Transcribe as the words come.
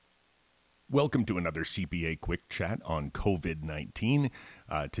Welcome to another CPA Quick Chat on COVID-19.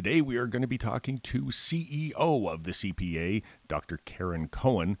 Today we are going to be talking to CEO of the CPA, Dr. Karen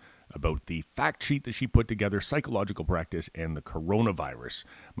Cohen, about the fact sheet that she put together, psychological practice, and the coronavirus.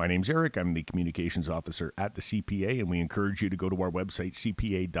 My name's Eric. I'm the communications officer at the CPA, and we encourage you to go to our website,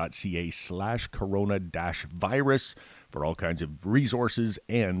 cpa.ca/corona-virus, for all kinds of resources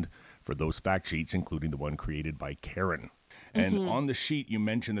and for those fact sheets, including the one created by Karen. And on the sheet, you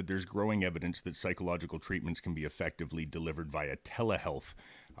mentioned that there's growing evidence that psychological treatments can be effectively delivered via telehealth.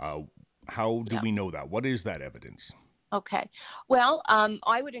 How do we know that? What is that evidence? Okay. Well,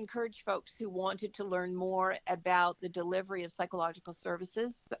 I would encourage folks who wanted to learn more about the delivery of psychological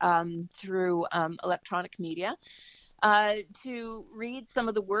services through electronic media to read some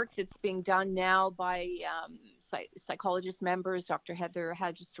of the work that's being done now by psychologist members, Dr. Heather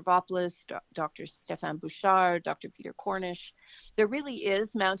Hadjistraopoulos, Dr. Stefan Bouchard, Dr. Peter Cornish. There really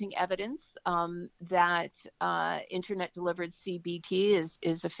is mounting evidence that internet-delivered CBT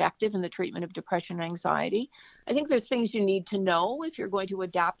is effective in the treatment of depression and anxiety. I think there's things you need to know if you're going to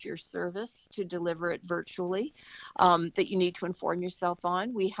adapt your service to deliver it virtually that you need to inform yourself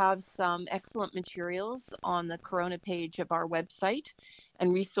on. We have some excellent materials on the Corona page of our website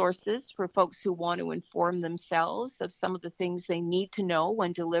and resources for folks who want to inform themselves of some of the things they need to know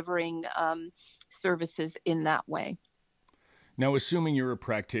when delivering services in that way. Now, assuming you're a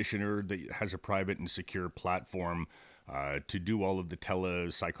practitioner that has a private and secure platform to do all of the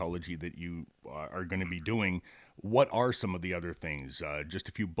telepsychology that you are going to be doing, what are some of the other things? Just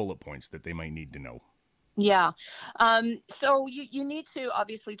a few bullet points that they might need to know. Yeah. So you need to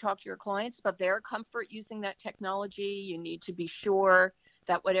obviously talk to your clients about their comfort using that technology. You need to be sure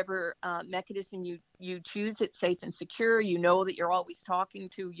that whatever mechanism you choose, it's safe and secure. You know that you're always talking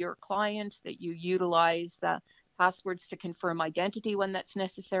to your client, that you utilize passwords to confirm identity when that's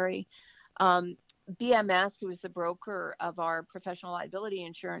necessary. BMS, who is the broker of our professional liability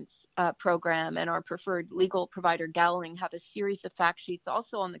insurance program, and our preferred legal provider, Gowling, have a series of fact sheets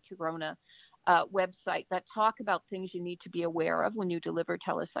also on the Corona website that talk about things you need to be aware of when you deliver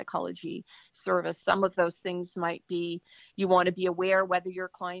telepsychology service. Some of those things might be you want to be aware whether your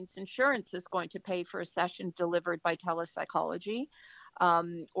client's insurance is going to pay for a session delivered by telepsychology,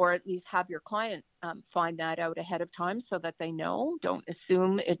 or at least have your client find that out ahead of time so that they know. Don't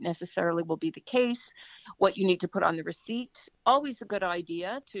assume it necessarily will be the case. What you need to put on the receipt, always a good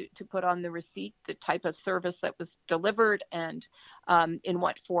idea to put on the receipt the type of service that was delivered and in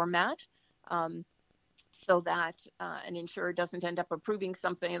what format. So that an insurer doesn't end up approving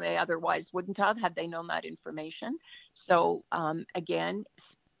something they otherwise wouldn't have had they known that information. So again,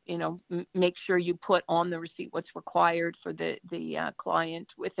 make sure you put on the receipt what's required for the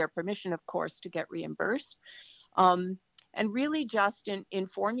client, with their permission, of course, to get reimbursed. And really just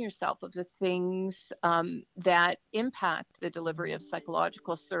inform yourself of the things that impact the delivery of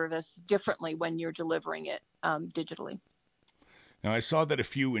psychological service differently when you're delivering it digitally. Now, I saw that a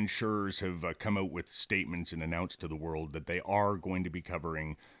few insurers have come out with statements and announced to the world that they are going to be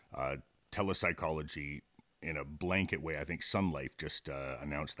covering telepsychology in a blanket way. I think Sun Life just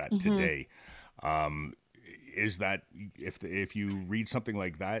announced that today. Is that, if you read something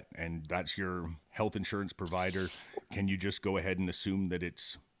like that and that's your health insurance provider, can you just go ahead and assume that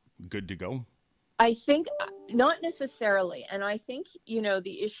it's good to go? I think not necessarily. And I think,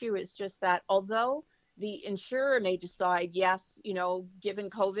 the issue is just that although the insurer may decide, yes, given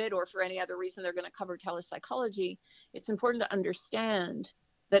COVID or for any other reason, they're going to cover telepsychology, it's important to understand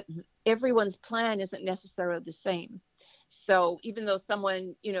that everyone's plan isn't necessarily the same. So even though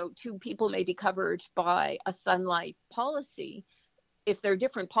two people may be covered by a Sun Life policy, if they're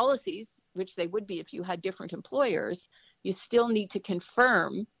different policies, which they would be if you had different employers, you still need to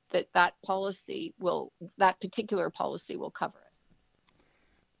confirm that particular policy will cover it.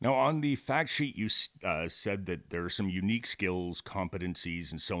 Now, on the fact sheet, you said that there are some unique skills,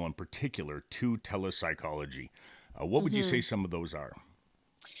 competencies, and so on, particular to telepsychology. What would you say some of those are?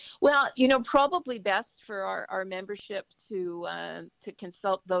 Well, probably best for our membership to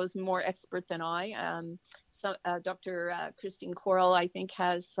consult those more expert than I. Dr. Christine Coral, I think,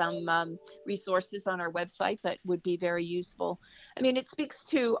 has some resources on our website that would be very useful. I mean, it speaks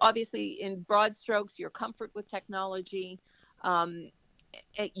to, obviously, in broad strokes, your comfort with technology,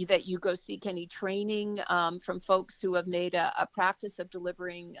 that you go seek any training from folks who have made a practice of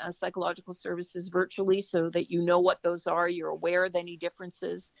delivering psychological services virtually, so that you know what those are. You're aware of any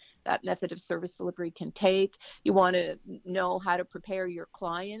differences that method of service delivery can take. You want to know how to prepare your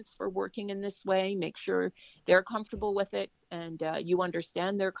clients for working in this way, make sure they're comfortable with it, and you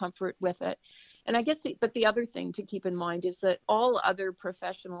understand their comfort with it. And I guess, but the other thing to keep in mind is that all other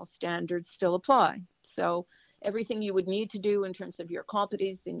professional standards still apply. So everything you would need to do in terms of your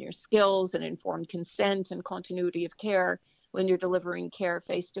competence and your skills and informed consent and continuity of care when you're delivering care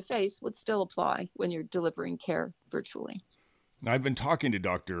face to face would still apply when you're delivering care virtually. Now, I've been talking to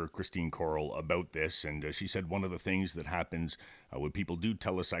Dr. Christine Correll about this, and she said one of the things that happens when people do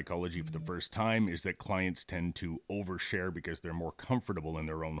telepsychology for the first time is that clients tend to overshare because they're more comfortable in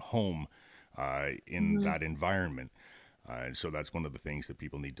their own home in that environment. So that's one of the things that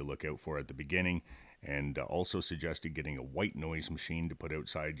people need to look out for at the beginning, and also suggested getting a white noise machine to put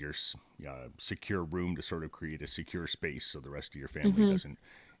outside your secure room to sort of create a secure space so the rest of your family doesn't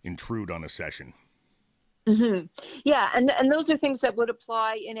intrude on a session. Yeah, and those are things that would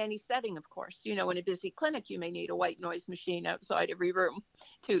apply in any setting, of course. You know, in a busy clinic, you may need a white noise machine outside every room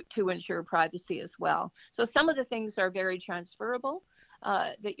to ensure privacy as well. So some of the things are very transferable.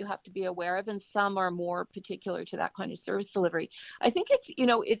 That you have to be aware of, and some are more particular to that kind of service delivery. I think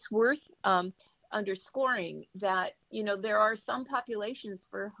it's worth underscoring that there are some populations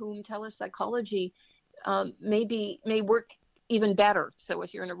for whom telepsychology may work even better. So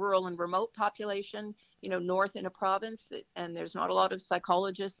if you're in a rural and remote population, north in a province, and there's not a lot of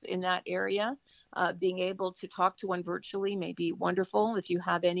psychologists in that area, being able to talk to one virtually may be wonderful. If you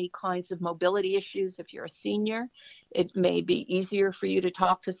have any kinds of mobility issues, if you're a senior, it may be easier for you to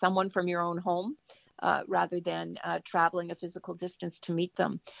talk to someone from your own home rather than traveling a physical distance to meet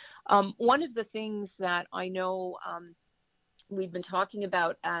them. One of the things that I know we've been talking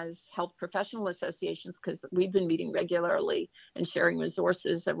about as health professional associations, because we've been meeting regularly and sharing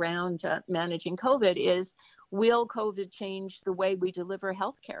resources around managing COVID, is will COVID change the way we deliver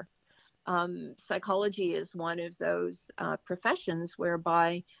healthcare? Psychology is one of those professions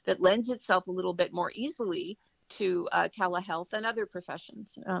whereby that lends itself a little bit more easily to telehealth than other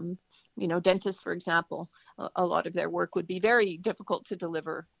professions. Dentists, for example, a lot of their work would be very difficult to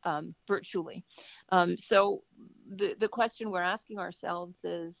deliver virtually. So the question we're asking ourselves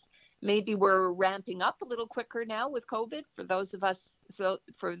is, maybe we're ramping up a little quicker now with COVID for those of us, so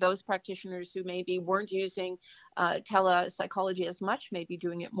for those practitioners who maybe weren't using telepsychology as much, maybe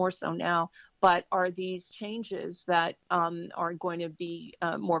doing it more so now. But are these changes that are going to be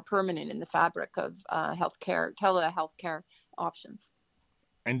more permanent in the fabric of telehealthcare options?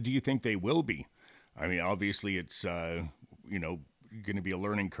 And do you think they will be? I mean, obviously, it's going to be a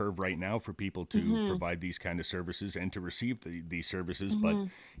learning curve right now for people to provide these kind of services and to receive these services. But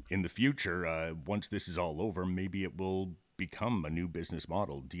in the future, once this is all over, maybe it will become a new business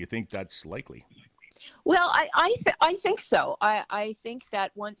model. Do you think that's likely? Well, I think so. I think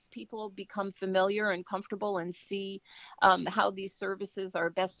that once people become familiar and comfortable and see how these services are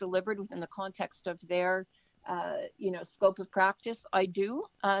best delivered within the context of their scope of practice, I do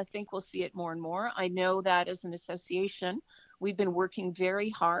think we'll see it more and more. I know that as an association, we've been working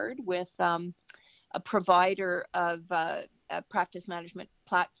very hard with a provider of a practice management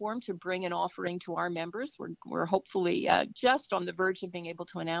platform to bring an offering to our members. We're hopefully just on the verge of being able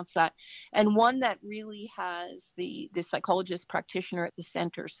to announce that, and one that really has the psychologist practitioner at the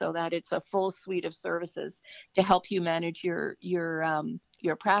center, so that it's a full suite of services to help you manage your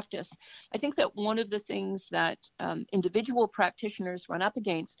practice. I think that one of the things that individual practitioners run up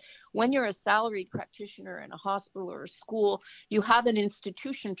against when you're a salaried practitioner in a hospital or a school, you have an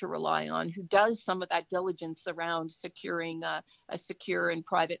institution to rely on who does some of that diligence around securing a secure and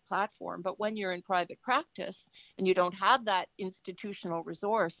private platform. But when you're in private practice and you don't have that institutional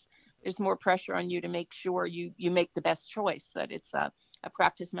resource, there's more pressure on you to make sure you make the best choice, that it's a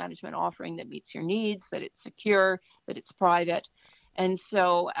practice management offering that meets your needs, that it's secure, that it's private. And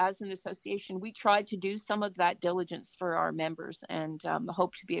so as an association, we tried to do some of that diligence for our members, and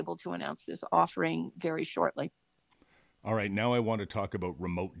hope to be able to announce this offering very shortly. All right, now I want to talk about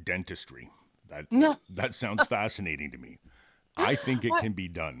remote dentistry. That sounds fascinating to me. I think it can be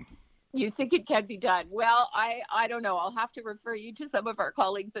done. You think it can be done? Well, I don't know. I'll have to refer you to some of our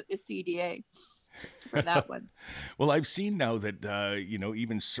colleagues at the CDA for that one. Well, I've seen now that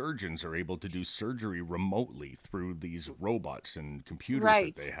even surgeons are able to do surgery remotely through these robots and computers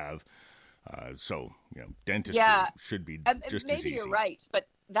that they have. So dentistry should be just as easy. Maybe you're right, but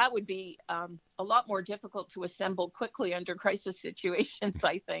that would be a lot more difficult to assemble quickly under crisis situations,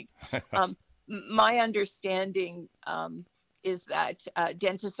 I think. My understanding is that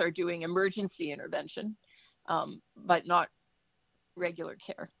dentists are doing emergency intervention, but not regular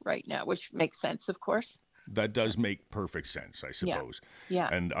care right now, which makes sense, of course. That does make perfect sense, I Yeah. suppose. Yeah.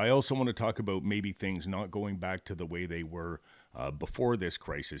 And I also want to talk about maybe things not going back to the way they were before this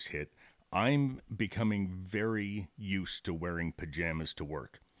crisis hit. I'm becoming very used to wearing pajamas to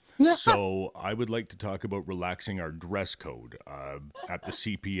work. So I would like to talk about relaxing our dress code at the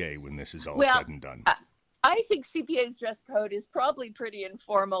CPA when this is all Well, said and done. I think CPA's dress code is probably pretty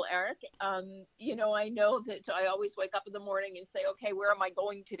informal, Eric. I know that I always wake up in the morning and say, okay, where am I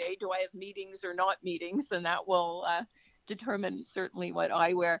going today? Do I have meetings or not meetings? And that will determine certainly what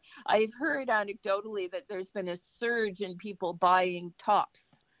I wear. I've heard anecdotally that there's been a surge in people buying tops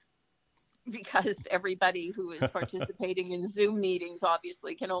because everybody who is participating in Zoom meetings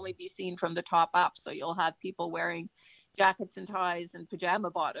obviously can only be seen from the top up. So you'll have people wearing jackets and ties and pajama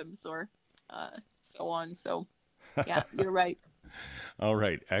bottoms or so on. So, yeah, you're right. All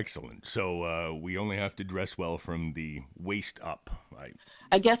right, excellent. So we only have to dress well from the waist up.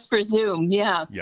 I guess for Zoom, yeah. Yeah.